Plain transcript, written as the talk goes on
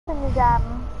is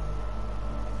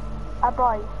a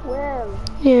boy. Well,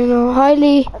 You know, hi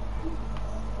Lee.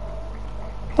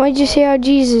 Why'd you say our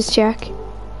Jesus, Jack? He's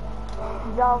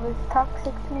always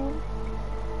toxic to me.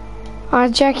 Ah,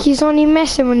 Jack, he's only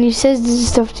messing when he says this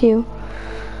stuff to you.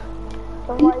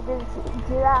 So why did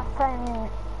the last time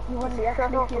you wouldn't he shut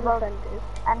actually up feels about offended.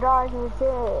 and all you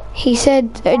say? He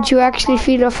said, do you actually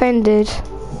feel offended? Well,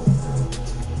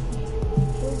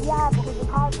 yeah, because you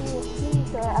called me a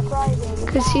squeaker, a crybaby.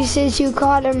 Because he says you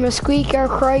call him a squeaker,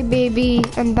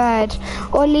 crybaby, and bad.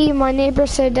 Oh Lee, my neighbor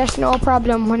said that's no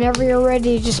problem. Whenever you're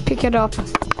ready, just pick it up. So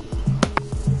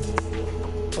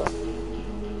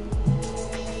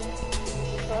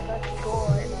let's go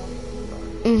right now.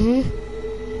 Mm-hmm.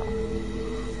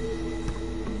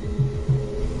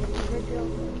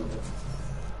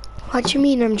 What do you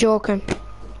mean I'm joking?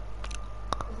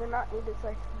 Is it not needed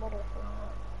like mother?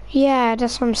 Yeah,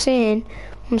 that's what I'm saying.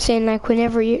 I'm saying like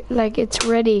whenever you like it's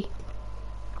ready.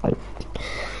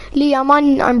 Lee,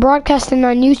 I'm broadcasting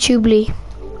on YouTube, Lee.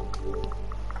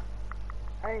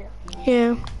 Are you?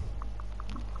 Yeah.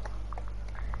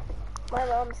 My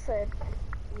mom said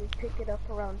we pick it up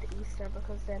around Easter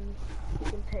because then you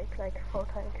can take like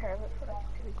full-time care of it for like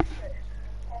 2 weeks straight.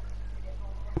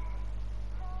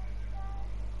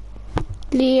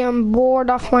 Lee, I'm bored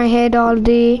off my head all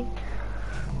day.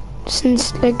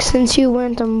 Since you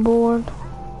went, I'm bored.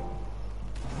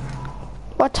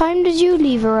 What time did you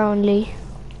leave around, Lee?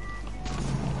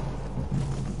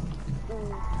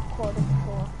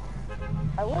 4:45.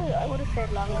 I would have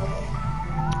stayed longer.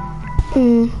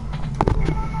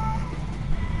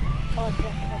 Oh,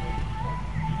 definitely.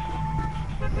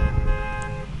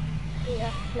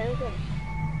 Yeah, very good.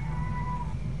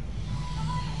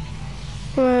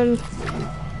 Well,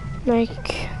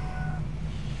 like,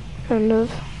 kind of.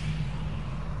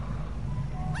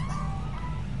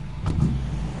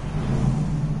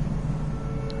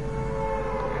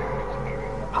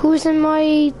 Who's in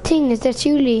my thing? Is that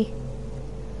you, Lee?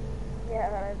 Yeah,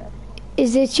 I know.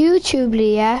 Is it YouTube,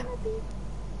 Lee, yeah?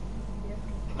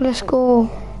 Let's go.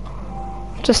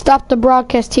 To stop the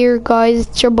broadcast here, guys,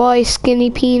 it's your boy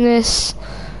Skinny Penis.